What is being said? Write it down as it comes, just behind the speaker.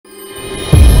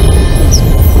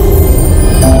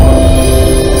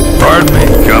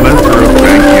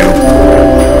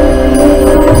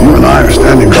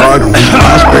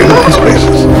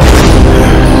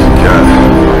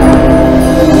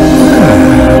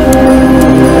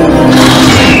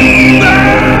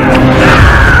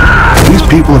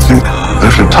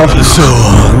You're tough enough. So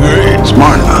hungry.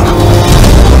 Smart enough.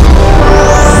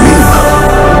 Mean enough.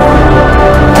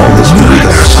 All this will be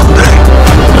there someday.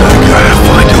 I gotta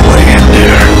find a way in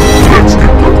there.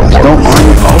 Don't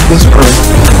mind all this earth.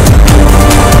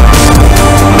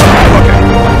 Okay.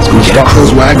 Stop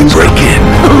those wagons. Break in.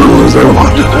 Who's they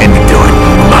wanted? And do it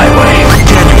my way.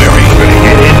 January. We're gonna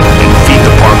get in and feed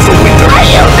the park for winter. Are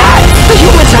you nuts? The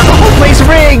humans have the whole place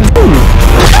rigged.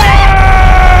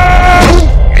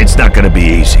 It's not gonna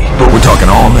be easy, but we're talking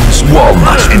almonds,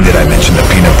 walnuts, and did I mention the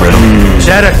peanut brittle? Is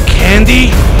that a candy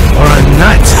or a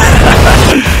nut?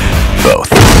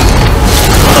 Both.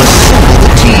 Assemble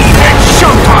the team at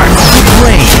showtime with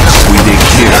Laraine. We dig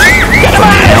here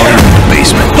from the alley to the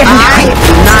basement. I'm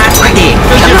not ready.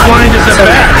 Does your blind as a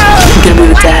bat? I'm gonna move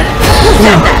with Dad.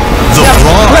 The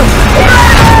Fraud.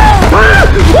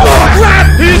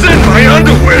 He's in my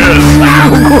underwear.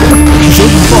 The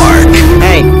Bark.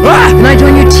 Hey, can I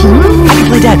join your team? I can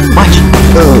play Dad. Watch.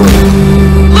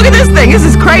 Look at this thing. This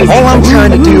is crazy. All I'm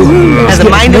trying to do Has a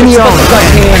mind of its own.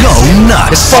 Go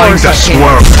nuts. As far as I can.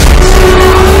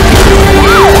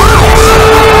 You are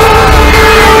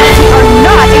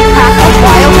not a pack of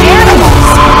wild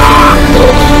animals.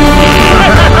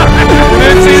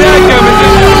 Didn't see that coming,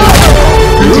 did you?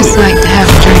 I'd just like to have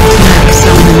a drink tonight with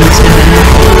someone who's never had.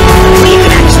 We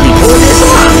can actually pull this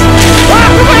off.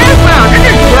 Wow, look what I found. This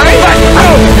is great.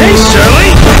 Oh, hey, Shirley.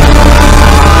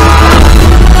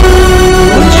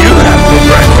 What'd you have for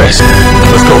breakfast?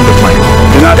 Let's go with the plan.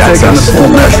 You're not taking the full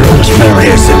measure of this marriage.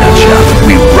 Here's the nut shop.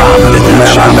 We robbed the nut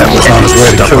shop. Arnett was on his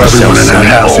way to kill everyone in that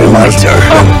house. He might as well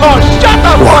Oh, shut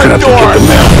the walking front up to door. get the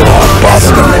man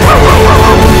bothered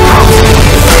him.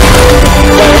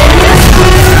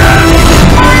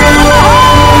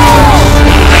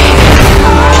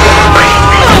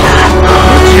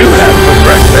 What'd you have for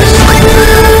breakfast?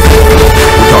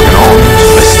 We're talking almonds,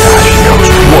 pistachios,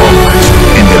 walnuts,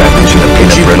 and did I mention the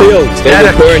peanut brittle? Is that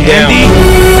a candy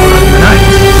or a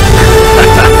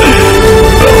nut?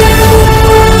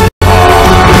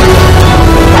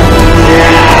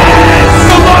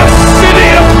 The lost city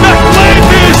of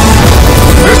Nutlandis!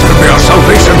 This could be our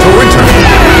salvation for winter.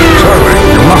 Charlie,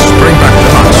 you must bring back the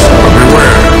nuts. But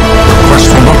beware, the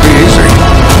quest will not be easy.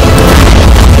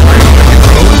 Are you making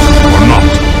clothes or not?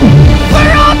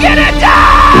 We're all gonna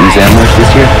die. Who's ambushed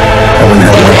this year? I wouldn't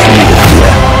have much to eat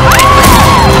yet.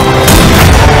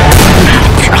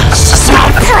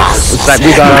 Looks like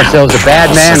we got ourselves a bad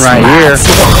man right here.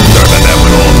 Starting that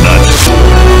with all nuts.